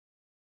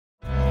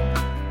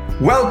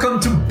Welcome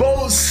to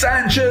Bo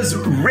Sanchez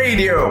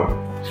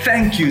Radio.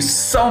 Thank you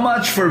so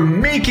much for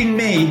making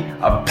me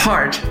a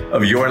part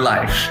of your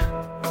life.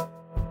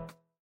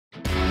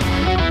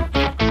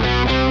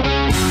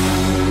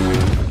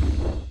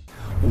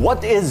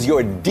 What is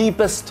your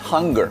deepest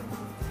hunger?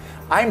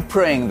 I'm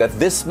praying that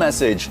this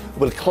message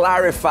will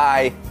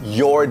clarify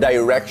your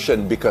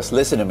direction, because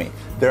listen to me,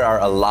 there are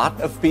a lot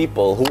of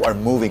people who are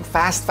moving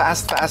fast,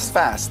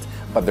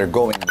 but they're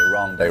going in the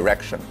wrong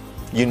direction.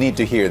 You need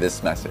to hear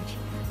this message.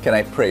 Can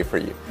I pray for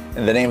you?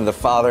 In the name of the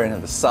Father, and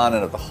of the Son,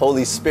 and of the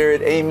Holy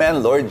Spirit,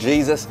 amen. Lord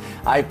Jesus,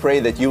 I pray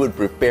that you would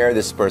prepare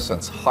this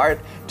person's heart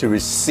to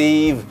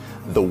receive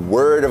the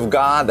Word of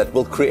God that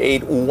will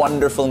create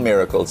wonderful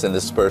miracles in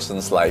this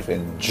person's life.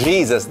 In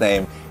Jesus'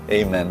 name,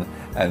 amen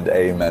and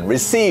amen.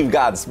 Receive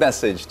God's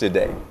message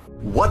today.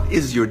 What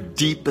is your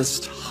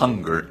deepest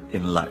hunger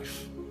in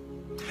life?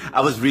 I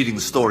was reading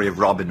the story of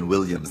Robin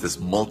Williams, this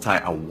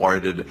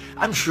multi-awarded,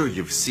 I'm sure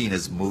you've seen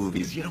his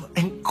movies,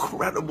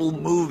 incredible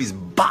movies,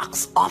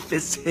 box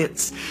office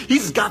hits.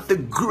 He's got the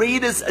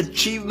greatest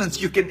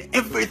achievements you can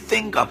ever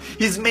think of.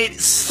 He's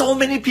made so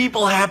many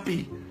people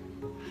happy,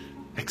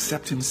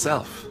 except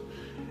himself.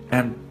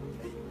 And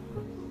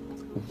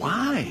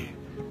why?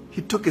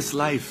 He took his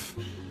life.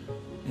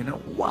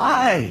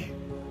 Why?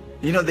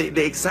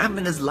 They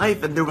examined his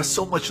life, and there was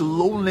so much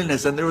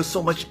loneliness, and there was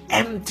so much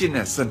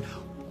emptiness. And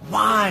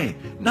why?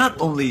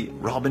 Not only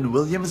Robin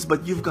Williams,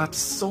 but you've got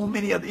so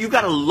many other, you've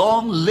got a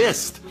long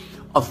list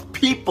of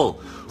people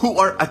who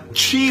are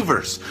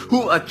achievers,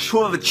 who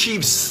have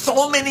achieved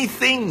so many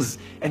things,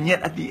 and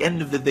yet at the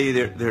end of the day,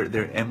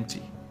 they're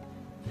empty.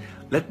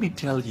 Let me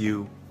tell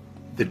you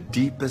the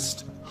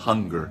deepest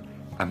hunger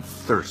and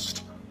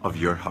thirst of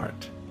your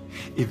heart.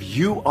 If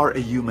you are a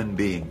human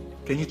being,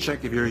 can you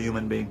check if you're a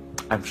human being?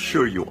 I'm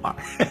sure you are.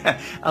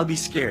 I'll be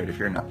scared if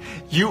you're not.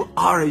 You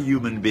are a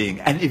human being.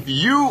 And if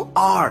you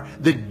are,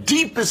 the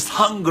deepest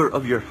hunger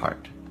of your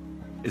heart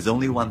is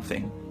only one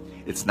thing.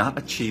 It's not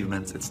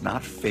achievements. It's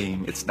not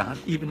fame. It's not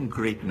even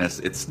greatness.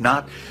 It's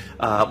not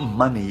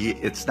money.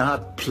 It's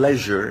not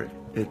pleasure.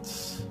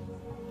 It's,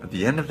 at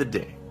the end of the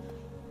day,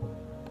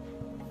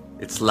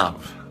 it's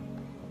love.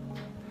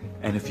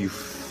 And if you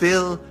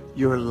fill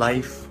your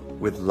life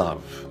with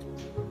love,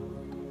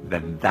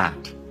 then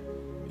that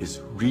is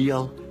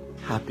real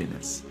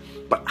happiness.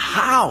 But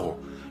how?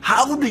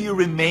 How do you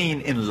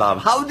remain in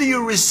love? How do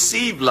you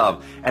receive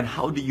love? And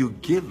how do you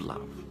give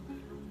love?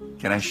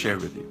 Can I share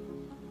with you?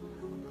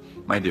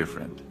 My dear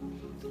friend,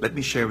 let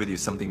me share with you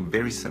something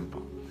very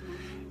simple.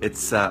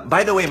 It's,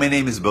 by the way, my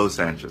name is Bo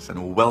Sanchez,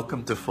 and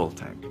welcome to Full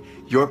Tank,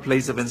 your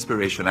place of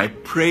inspiration. I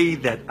pray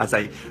that as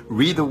I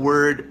read the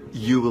Word,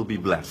 you will be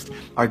blessed.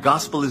 Our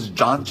gospel is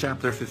John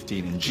chapter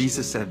 15, and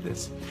Jesus said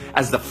this: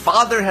 "As the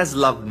Father has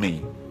loved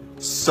me,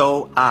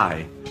 so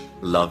I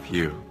love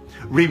you.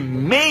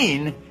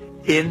 Remain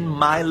in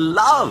my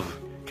love."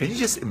 Can you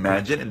just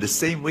imagine, in the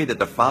same way that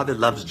the Father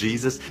loves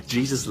Jesus,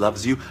 Jesus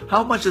loves you?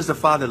 How much does the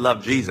Father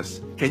love Jesus?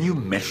 Can you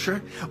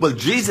measure? Well,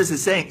 Jesus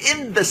is saying,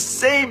 in the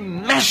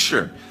same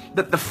measure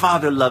that the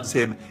Father loves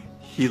him,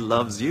 he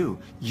loves you.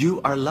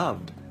 You are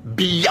loved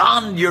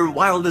beyond your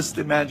wildest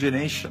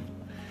imagination.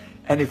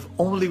 And if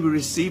only we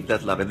receive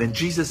that love. And then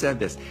Jesus said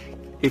this: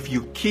 "If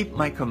you keep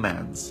my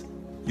commands,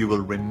 you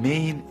will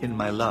remain in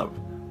my love."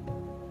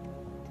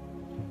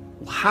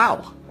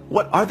 How?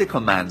 What are the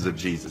commands of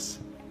Jesus?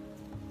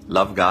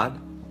 Love God,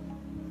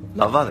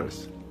 love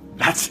others.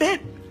 That's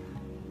it.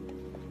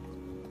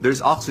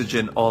 There's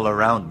oxygen all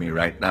around me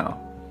right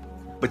now.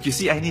 But you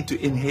see, I need to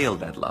inhale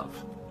that love.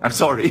 I'm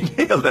sorry,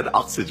 inhale that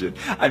oxygen.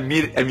 I'm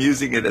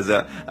using it as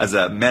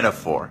a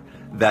metaphor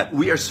that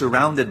we are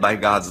surrounded by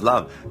God's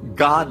love.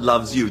 God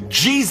loves you.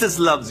 Jesus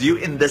loves you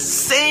in the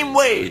same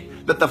way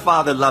that the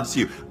Father loves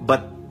you.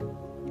 But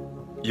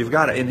you've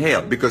got to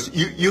inhale, because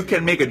you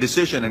can make a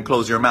decision and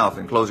close your mouth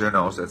and close your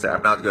nose and say,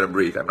 "I'm not going to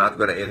breathe. I'm not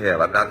going to inhale.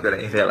 I'm not going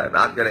to inhale. I'm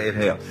not going to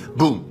inhale."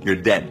 Boom, you're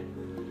dead.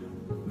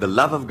 The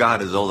love of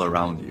God is all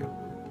around you,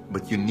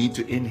 but you need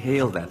to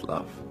inhale that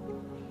love.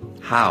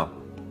 How?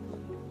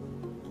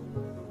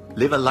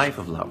 Live a life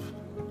of love.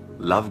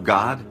 Love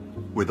God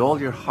with all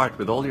your heart,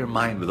 with all your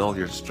mind, with all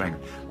your strength.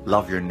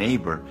 Love your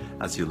neighbor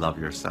as you love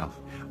yourself.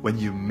 When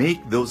you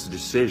make those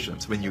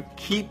decisions, when you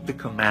keep the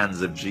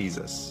commands of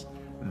Jesus,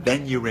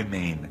 then you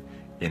remain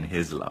in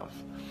his love.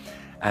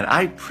 And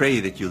I pray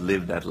that you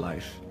live that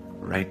life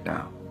right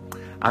now.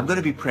 I'm going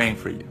to be praying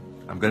for you.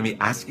 I'm going to be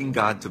asking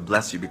God to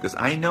bless you, because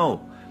I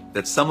know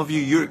that some of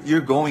you,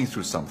 you're going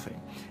through something,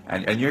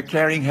 and you're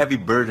carrying heavy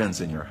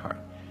burdens in your heart.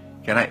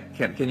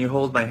 Can you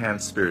hold my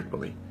hand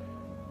spiritually?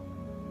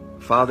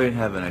 Father in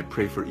heaven, I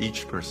pray for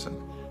each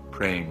person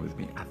praying with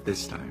me at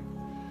this time,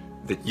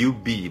 that you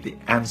be the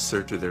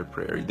answer to their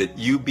prayer, that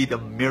you be the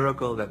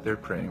miracle that they're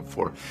praying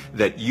for,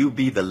 that you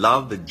be the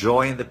love, the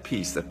joy, and the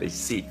peace that they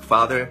seek.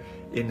 Father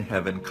in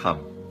heaven,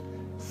 come.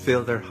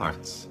 Fill their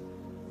hearts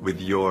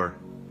with your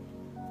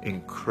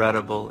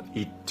incredible,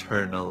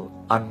 eternal,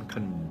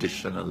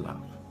 unconditional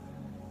love.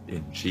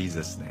 In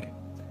Jesus' name,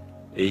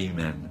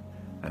 amen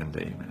and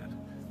amen.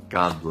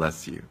 God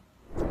bless you.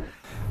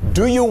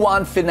 Do you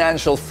want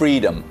financial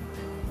freedom?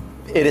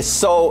 It is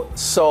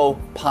so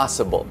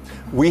possible.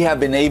 We have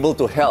been able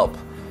to help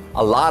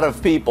a lot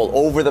of people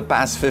over the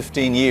past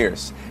 15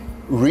 years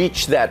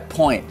reach that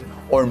point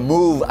or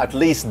move at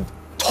least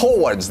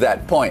towards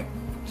that point.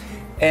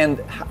 And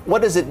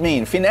what does it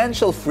mean?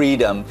 Financial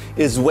freedom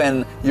is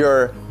when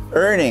your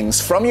earnings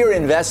from your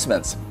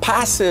investments,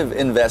 passive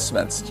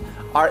investments,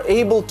 are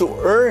able to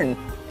earn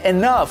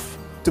enough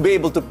to be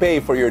able to pay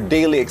for your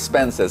daily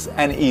expenses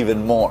and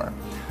even more.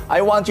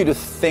 I want you to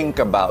think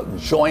about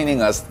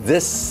joining us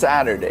this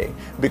Saturday,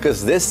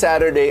 because this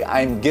Saturday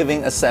I'm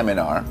giving a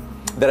seminar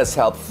that has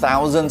helped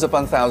thousands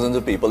upon thousands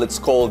of people. It's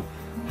called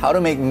How to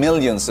Make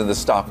Millions in the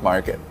Stock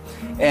Market.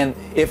 And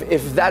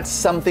if that's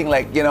something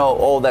like,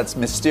 oh, that's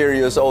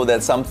mysterious, oh,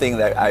 that's something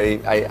that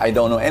I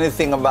don't know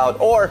anything about,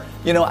 or,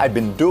 I've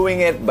been doing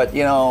it, but,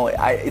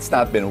 it's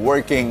not been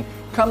working,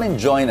 come and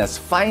join us.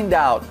 Find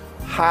out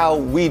how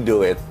we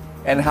do it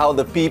and how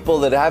the people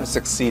that have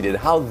succeeded,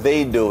 how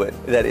they do it,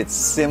 that it's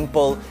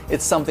simple,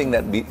 it's something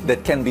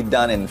that can be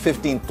done in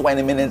 15,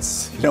 20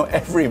 minutes,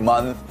 every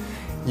month.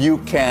 You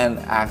can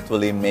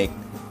actually make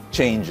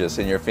changes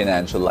in your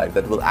financial life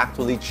that will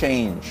actually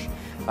change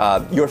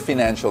your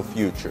financial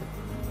future.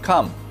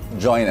 Come,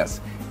 join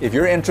us. If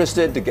you're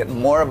interested to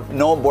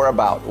know more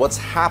about what's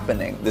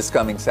happening this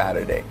coming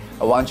Saturday,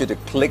 I want you to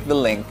click the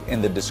link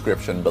in the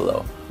description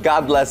below.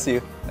 God bless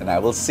you, and I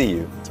will see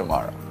you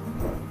tomorrow.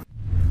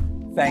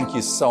 Thank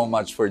you so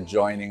much for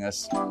joining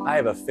us. I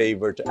have a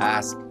favor to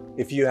ask.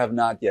 If you have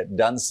not yet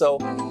done so,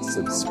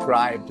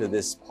 subscribe to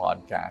this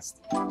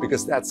podcast,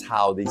 because that's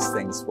how these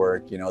things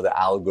work, the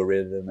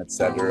algorithm,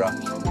 etc.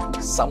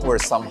 Somewhere,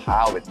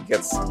 somehow it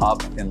gets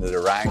up in the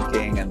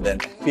ranking, and then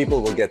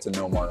people will get to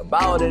know more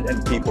about it,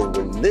 and people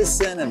will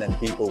listen, and then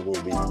people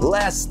will be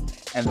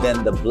blessed, and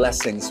then the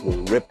blessings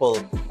will ripple,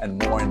 and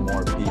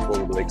more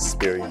people will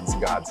experience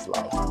God's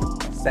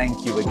love.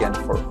 Thank you again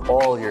for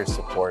all your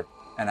support,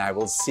 and I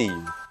will see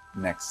you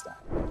next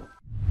time.